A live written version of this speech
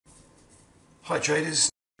Hi traders,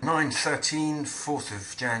 9/13, 4th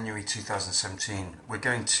of January 2017. We're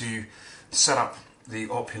going to set up the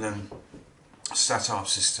opulent StatArb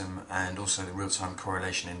system and also the real-time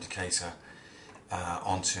correlation indicator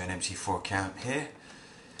onto an MT4 account here.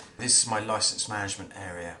 This is my license management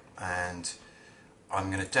area and I'm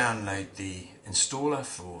going to download the installer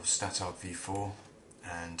for StatArb V4,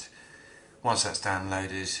 and once that's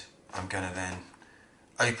downloaded I'm going to then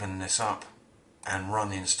open this up and run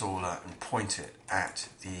the installer and point it at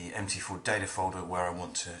the MT4 data folder where I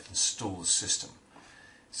want to install the system.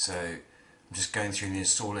 So I'm just going through the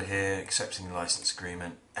installer here, accepting the license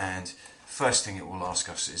agreement, and first thing it will ask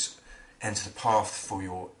us is enter the path for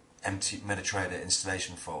your MetaTrader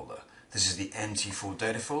installation folder. This is the MT4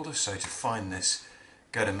 data folder, so to find this,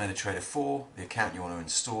 go to MetaTrader 4, the account you want to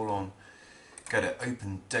install on, go to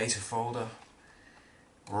open data folder,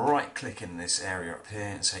 right click in this area up here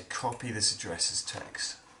and say copy this address as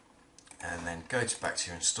text, and then go back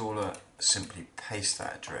to your installer, simply paste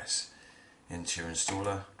that address into your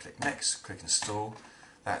installer, click next, click install.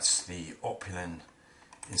 That's the opulent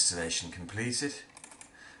installation completed.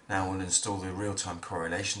 Now we'll install the real-time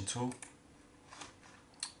correlation tool.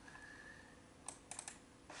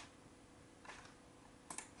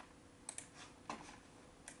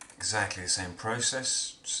 Exactly the same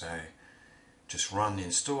process, so just run the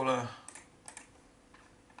installer,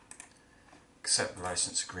 accept the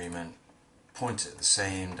license agreement, point it at the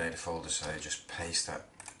same data folder, so just paste that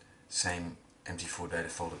same MT4 data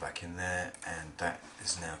folder back in there, and that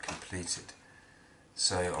is now completed.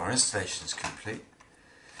 So our installation is complete.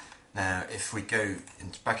 Now if we go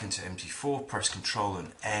back into MT4, press Ctrl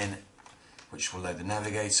and N, which will load the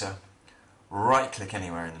navigator, right click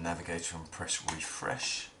anywhere in the navigator and press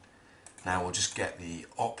refresh. Now we'll just get the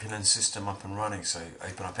opulent system up and running, so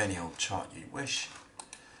open up any old chart you wish.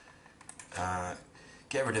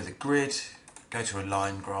 Get rid of the grid, go to a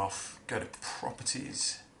line graph, go to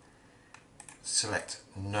properties, select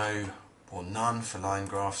no or none for line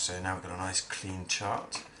graph, so now we've got a nice clean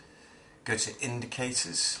chart. Go to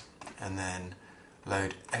indicators and then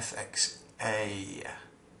load FXA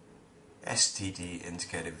STD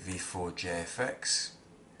indicator V4 JFX.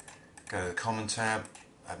 Go to the common tab,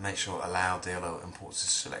 make sure allow DLL imports is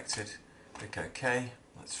selected, click OK,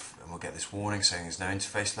 and we'll get this warning saying there's no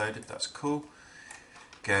interface loaded. That's cool.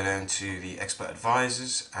 Go down to the expert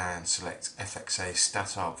advisors and select FXA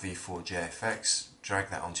StatArb V4 JFX, drag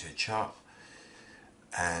that onto your chart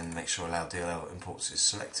and make sure allow DLL imports is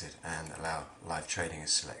selected and allow live trading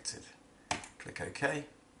is selected. Click OK,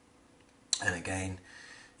 and again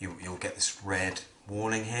you'll get this red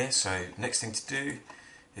warning here. So next thing to do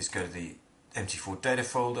is go to the MT4 data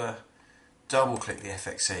folder, double click the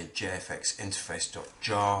FXA JFX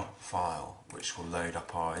interface.jar file, which will load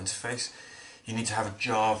up our interface. You need to have a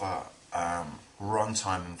Java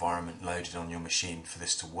runtime environment loaded on your machine for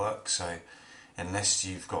this to work, so unless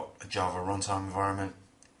you've got a Java runtime environment,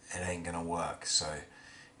 it ain't gonna work. So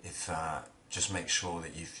if just make sure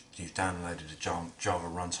that you've downloaded a Java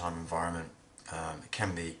runtime environment. It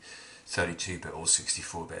can be 32-bit or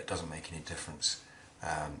 64-bit, it doesn't make any difference.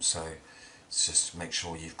 So just make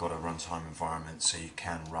sure you've got a runtime environment so you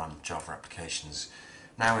can run Java applications.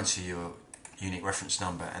 Now into your unique reference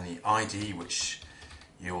number and the ID which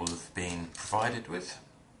you'll have been provided with.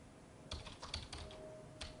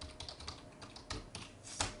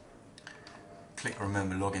 Click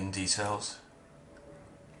remember login details,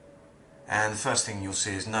 and the first thing you'll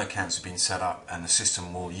see is no accounts have been set up, and the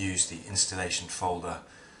system will use the installation folder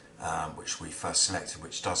which we first selected,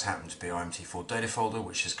 which does happen to be our MT4 data folder,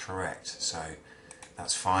 which is correct, so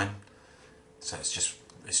that's fine. So it's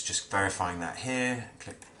just verifying that here.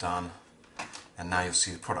 Click done, and now you'll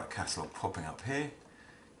see the product catalog popping up here.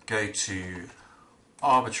 Go to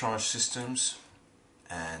arbitrage systems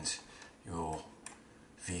and your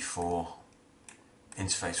V4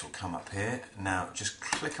 interface will come up here. Now just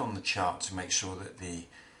click on the chart to make sure that the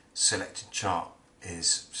selected chart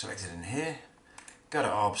is selected in here. Go to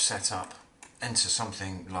ARB setup, enter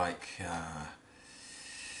something like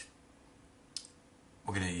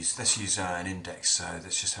let's use an index. So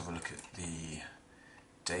let's just have a look at the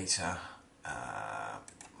data.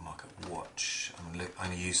 Market watch. I'm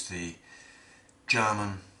going to use the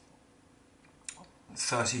German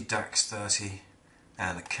 30, DAX 30,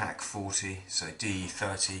 and the CAC 40. So D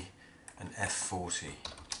 30 and F 40.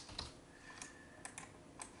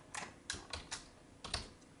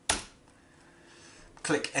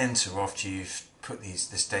 Click enter after you've put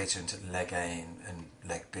this data into leg A and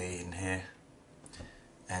leg B in here,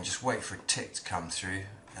 and just wait for a tick to come through,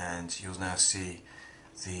 and you'll now see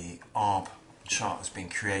the ARB chart has been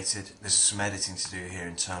created. There's some editing to do here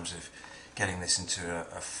in terms of getting this into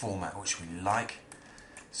a format which we like.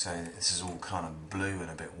 So this is all kind of blue and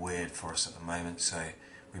a bit weird for us at the moment, so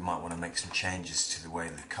we might want to make some changes to the way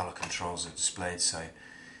the colour controls are displayed. So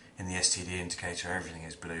in the STD indicator everything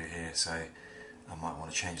is blue here, so I might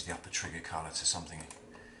want to change the upper trigger colour to something,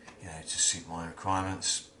 you know, to suit my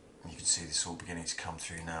requirements. You can see this all beginning to come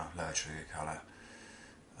through now. Lower trigger colour,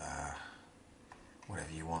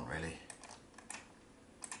 whatever you want really.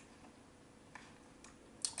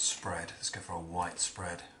 Spread, let's go for a white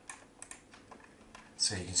spread.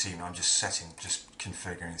 So you can see I'm just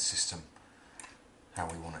configuring the system how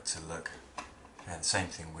we want it to look. And same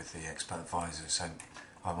thing with the expert advisor. So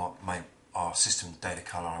I want our system data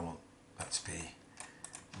colour, I want that to be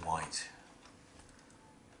white.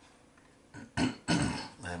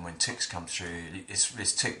 And when ticks come through,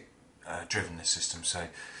 it's tick driven, this system, so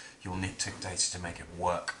you'll need tick data to make it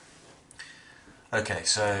work. Okay,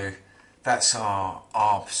 so that's our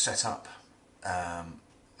ARB setup.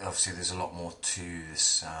 Obviously there's a lot more to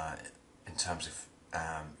this in terms of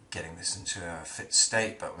getting this into a fit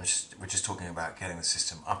state, but we're just talking about getting the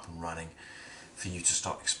system up and running for you to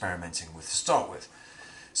start experimenting with to start with.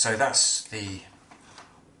 So that's the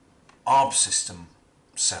ARB system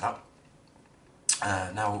setup.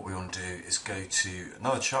 Now what we want to do is go to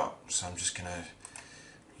another chart, so I'm just going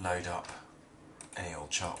to load up any old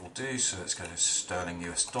chart will do. So let's go to sterling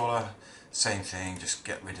US dollar, same thing, just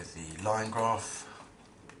get rid of the line graph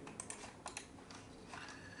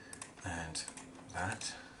and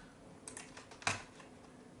that.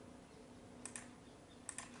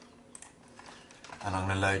 And I'm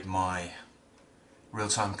going to load my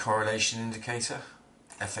real-time correlation indicator,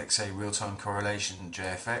 FXA real-time correlation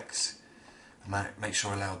JFX. Make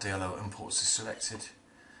sure allow DLL imports is selected,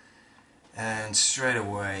 and straight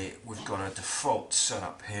away we've got a default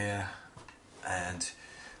setup here, and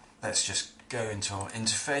let's just go into our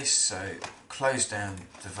interface. So close down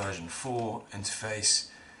the version 4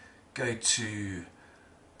 interface, go to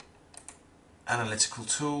analytical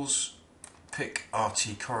tools, pick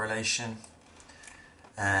RT correlation,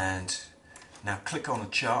 and now click on the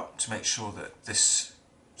chart to make sure that this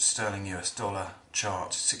sterling US dollar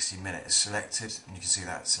chart 60-minute is selected, and you can see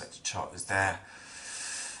that selected chart is there.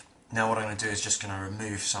 Now what I'm going to do is just going to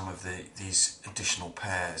remove some of these additional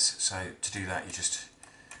pairs. So to do that you just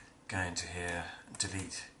go into here,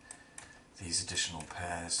 delete these additional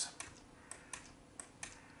pairs,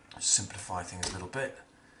 simplify things a little bit,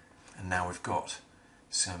 and now we've got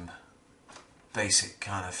some basic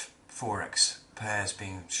kind of Forex pairs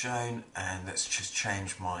being shown. And let's just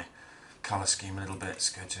change my colour scheme a little bit. Let's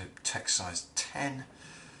go to text size 10,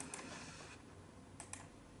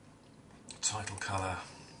 title colour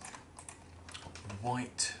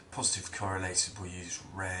white, positive correlated we'll use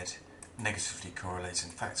red, negatively correlated,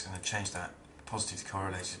 in fact I'm going to change that, positive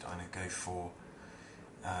correlated I'm going to go for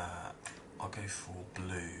I'll go for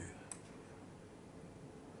blue.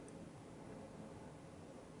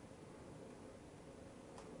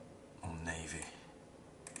 Or navy.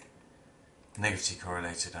 Negatively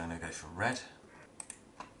correlated I'm going to go for red.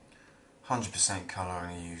 100% colour I'm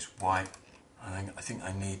going to use white. I think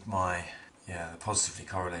I need my, the positively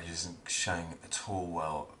correlated isn't showing at all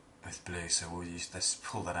well with blue, so let's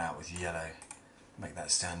pull that out with yellow, make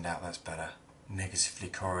that stand out, that's better. Negatively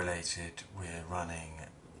correlated, we're running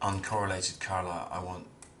uncorrelated colour. I want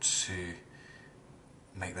to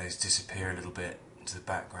make those disappear a little bit into the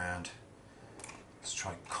background. Let's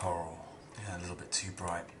try coral, a little bit too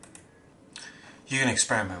bright. You can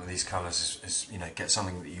experiment with these colours as get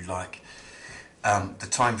something that you like. The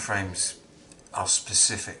time frames are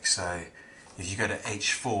specific, so if you go to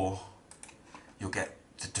H4 you'll get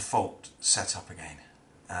the default setup again,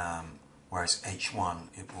 whereas H1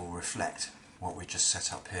 it will reflect what we just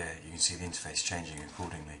set up here. You can see the interface changing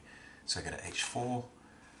accordingly. So go to H4 and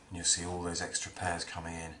you'll see all those extra pairs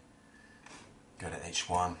coming in. Go to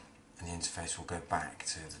H1 and the interface will go back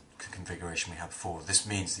to the configuration we had before. This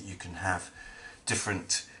means that you can have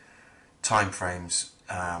different time frames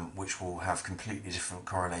which will have completely different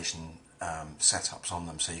correlation setups on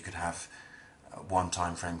them. So you could have one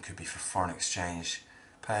time frame could be for foreign exchange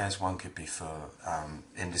pairs, one could be for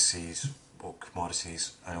indices or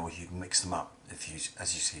commodities, or you can mix them up as you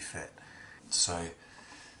see fit. So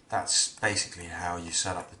that's basically how you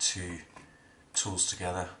set up the two tools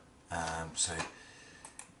together. So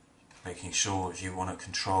making sure if you want to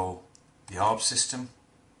control the ARB system,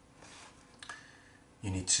 you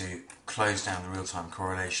need to close down the real-time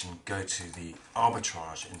correlation, go to the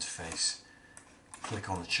arbitrage interface, click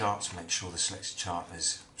on the chart to make sure the selected chart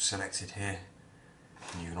is selected here,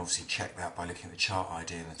 and you can obviously check that by looking at the chart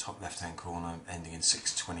ID in the top left hand corner ending in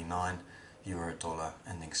 629. euro dollar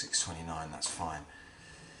ending 629, that's fine.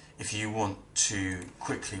 If you want to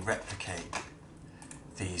quickly replicate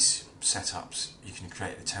these setups, you can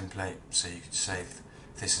create a template, so you can save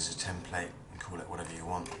this as a template and call it whatever you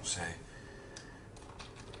want, so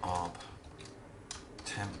arb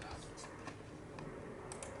temp,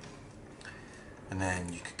 and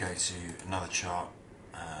then you could go to another chart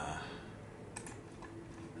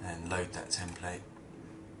and load that template.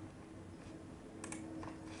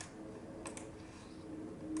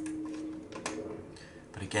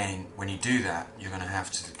 But again, when you do that, you're going to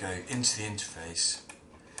have to go into the interface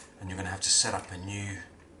and you're going to have to set up a new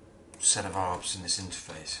set of arbs in this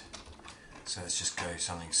interface. So let's just go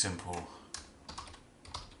something simple.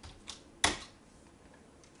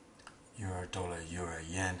 Euro, dollar, euro,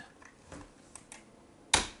 yen.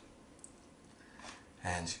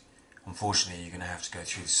 And unfortunately, you're going to have to go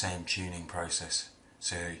through the same tuning process.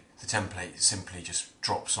 So the template simply just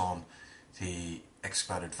drops on the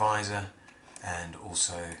expert advisor and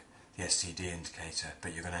also the STD indicator,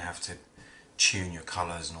 but you're going to have to tune your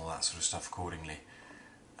colours and all that sort of stuff accordingly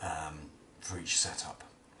for each setup.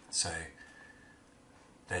 So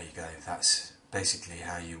there you go, that's basically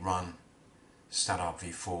how you run StatArb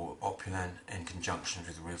v4 Opulent in conjunction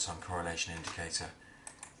with the real-time correlation indicator.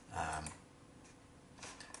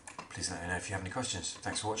 Please let me know if you have any questions.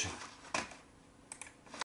 Thanks for watching.